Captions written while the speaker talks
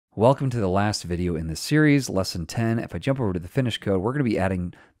Welcome to the last video in this series, lesson 10. If I jump over to the finished code, we're going to be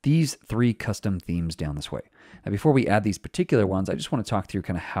adding these 3 custom themes down this way. Now, before we add these particular ones, I just want to talk through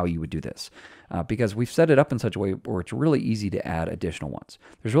kind of how you would do this because we've set it up in such a way where it's really easy to add additional ones.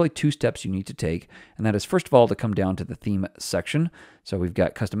 There's really 2 steps you need to take, and that is first of all to come down to the theme section. So we've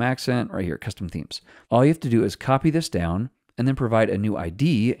got custom accent right here, custom themes. All you have to do is copy this down and then provide a new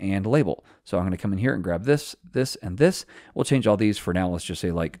ID and label. So I'm going to come in here and grab this, this, and this. We'll change all these for now. Let's just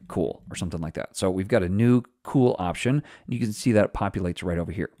say like cool or something like that. So we've got a new cool option, and you can see that it populates right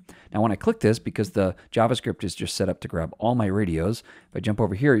over here. Now when I click this, because the JavaScript is just set up to grab all my radios, if I jump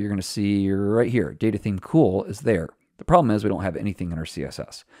over here, you're going to see right here, data theme cool is there. The problem is we don't have anything in our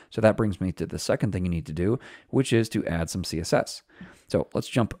CSS. So that brings me to the second thing you need to do, which is to add some CSS. So let's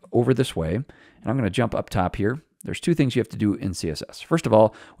jump over this way, and I'm going to jump up top here. There's 2 things you have to do in CSS. First of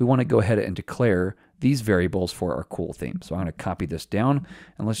all, we want to go ahead and declare these variables for our cool theme. So I'm going to copy this down,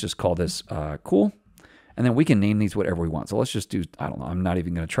 and let's just call this cool. And then we can name these whatever we want. So let's just do, I don't know, I'm not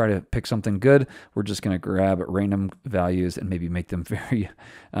even going to try to pick something good. We're just going to grab random values and maybe make them very,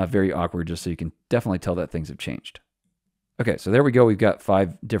 very awkward, just so you can definitely tell that things have changed. Okay, so there we go. We've got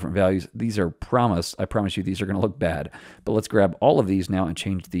 5 different values. These are I promise you these are going to look bad. But let's grab all of these now and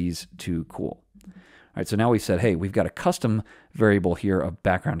change these to cool. All right, so now we've said, hey, we've got a custom variable here of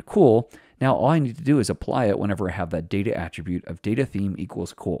background cool. Now all I need to do is apply it whenever I have that data attribute of data theme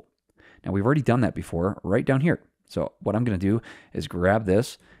equals cool. Now we've already done that before right down here. So what I'm going to do is grab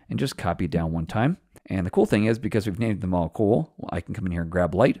this and just copy it down one time. And the cool thing is, because we've named them all cool, I can come in here and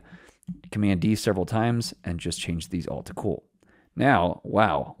grab light, Command D several times, and just change these all to cool. Now,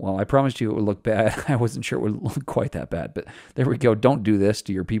 wow, well, I promised you it would look bad. I wasn't sure it would look quite that bad, but there we go. Don't do this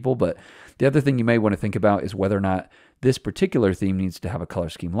to your people. But the other thing you may want to think about is whether or not this particular theme needs to have a color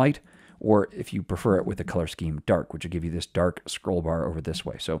scheme light, or if you prefer it with a color scheme dark, which will give you this dark scroll bar over this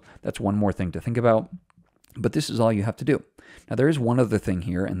way. So that's one more thing to think about. But this is all you have to do. Now there is one other thing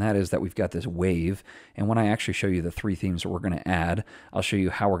here, and that is that we've got this wave. And when I actually show you the 3 themes that we're going to add, I'll show you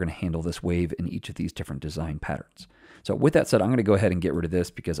how we're going to handle this wave in each of these different design patterns. So with that said, I'm going to go ahead and get rid of this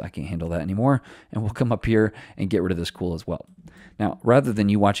because I can't handle that anymore. And we'll come up here and get rid of this cool as well. Now, rather than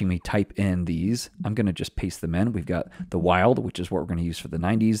you watching me type in these, I'm going to just paste them in. We've got the wild, which is what we're going to use for the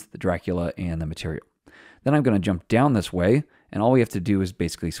 90s, the Dracula, and the material. Then I'm going to jump down this way, and all we have to do is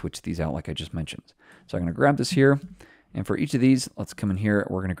basically switch these out like I just mentioned. So I'm going to grab this here, and for each of these, let's come in here.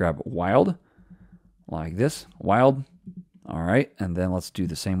 We're going to grab wild, like this, wild. All right, and then let's do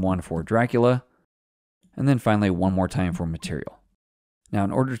the same one for Dracula. And then finally, one more time for material. Now,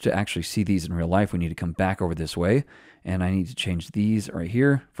 in order to actually see these in real life, we need to come back over this way. And I need to change these right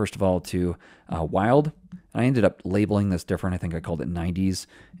here, first of all, to wild. And I ended up labeling this different. I think I called it 90s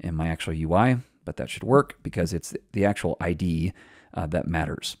in my actual UI, but that should work because it's the actual ID that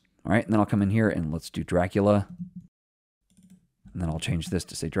matters. All right, and then I'll come in here and let's do Dracula. And then I'll change this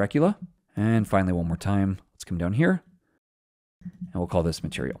to say Dracula. And finally, one more time, let's come down here. And we'll call this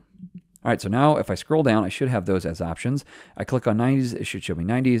material. All right, so now if I scroll down, I should have those as options. I click on 90s, it should show me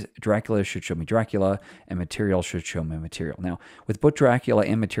 90s. Dracula should show me Dracula, and material should show me material. Now, with both Dracula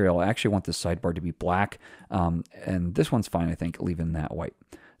and material, I actually want this sidebar to be black, and this one's fine, I think, leaving that white.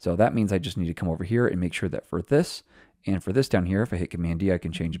 So that means I just need to come over here and make sure that for this and for this down here, if I hit Command D, I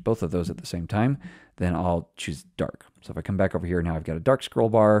can change both of those at the same time. Then I'll choose dark. So if I come back over here, now I've got a dark scroll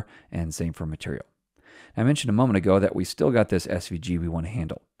bar, and same for material. I mentioned a moment ago that we still got this SVG we want to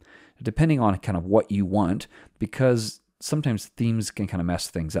handle. Depending on kind of what you want, because sometimes themes can kind of mess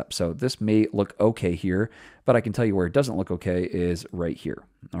things up. So this may look okay here, but I can tell you where it doesn't look okay is right here.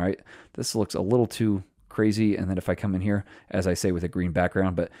 All right, this looks a little too crazy. And then if I come in here, as I say, with a green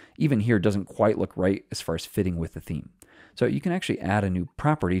background, but even here doesn't quite look right as far as fitting with the theme. So you can actually add a new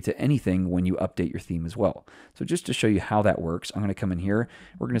property to anything when you update your theme as well. So just to show you how that works, I'm going to come in here.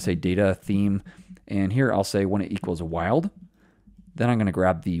 We're going to say data theme, and here I'll say when it equals a wild. Then I'm going to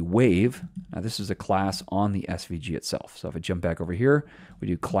grab the wave. Now this is a class on the SVG itself. So if I jump back over here, we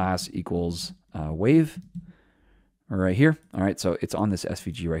do class equals wave right here. All right, so it's on this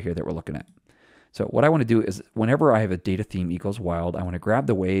SVG right here that we're looking at. So what I want to do is whenever I have a data theme equals wild, I want to grab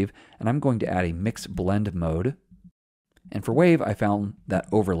the wave, and I'm going to add a mix blend mode. And for wave, I found that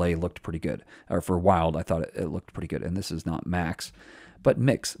overlay looked pretty good. Or for wild, I thought it looked pretty good. And this is not max, but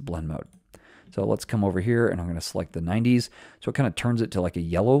mix blend mode. So let's come over here, and I'm going to select the 90s. So it kind of turns it to like a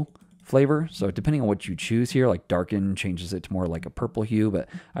yellow flavor. So depending on what you choose here, like darken changes it to more like a purple hue, but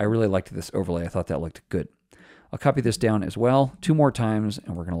I really liked this overlay. I thought that looked good. I'll copy this down as well 2 more times,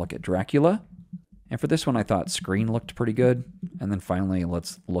 and we're going to look at Dracula. And for this one, I thought screen looked pretty good. And then finally,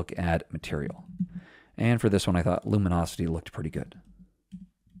 let's look at material. And for this one, I thought luminosity looked pretty good.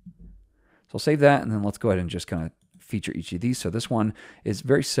 So I'll save that, and then let's go ahead and just kind of feature each of these. So this one is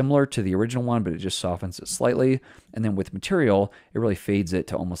very similar to the original one, but it just softens it slightly. And then with material, it really fades it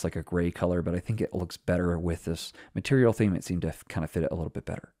to almost like a gray color, but I think it looks better with this material theme. It seemed to kind of fit it a little bit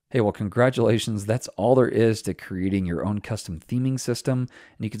better. Hey, well, congratulations. That's all there is to creating your own custom theming system.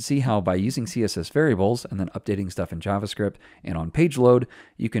 And you can see how by using CSS variables and then updating stuff in JavaScript and on page load,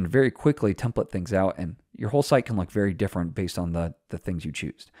 you can very quickly template things out, and your whole site can look very different based on the things you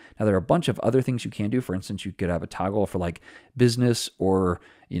choose. Now, there are a bunch of other things you can do. For instance, you could have a toggle for like business or,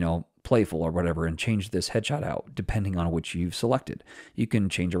 playful or whatever, and change this headshot out depending on which you've selected. You can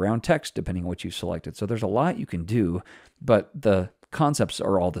change around text depending on what you've selected. So there's a lot you can do, but the concepts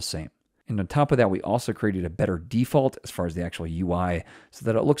are all the same. And on top of that, we also created a better default as far as the actual UI so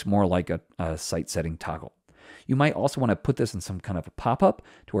that it looks more like a site setting toggle. You might also want to put this in some kind of a pop-up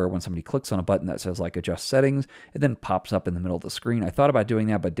to where when somebody clicks on a button that says like adjust settings, it then pops up in the middle of the screen. I thought about doing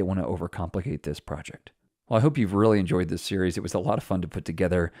that, but didn't want to overcomplicate this project. Well, I hope you've really enjoyed this series. It was a lot of fun to put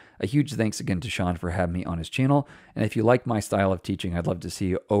together. A huge thanks again to Sean for having me on his channel. And if you like my style of teaching, I'd love to see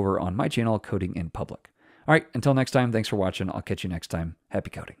you over on my channel, Coding in Public. All right, until next time, thanks for watching. I'll catch you next time.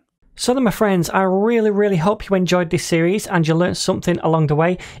 Happy coding. So then, my friends, I really hope you enjoyed this series and you learned something along the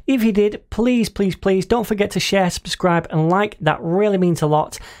way. If you did, please don't forget to share, subscribe and like. That really means a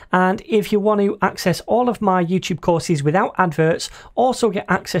lot. And if you want to access all of my YouTube courses without adverts, also get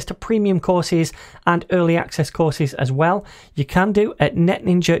access to premium courses and early access courses as well, you can do at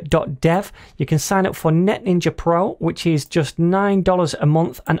netninja.dev. You can sign up for NetNinja Pro, which is just $9 a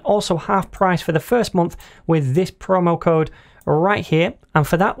month, and also half price for the first month with this promo code right here. And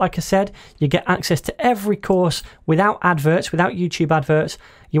for that, like I said, you get access to every course without adverts, without YouTube adverts.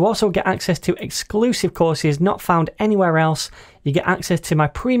 You also get access to exclusive courses not found anywhere else. You get access to my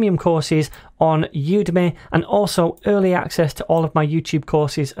premium courses on Udemy, and also early access to all of my YouTube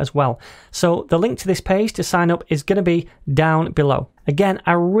courses as well. So the link to this page to sign up is going to be down below. Again,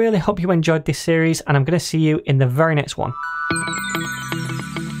 I really hope you enjoyed this series, and I'm going to see you in the very next one.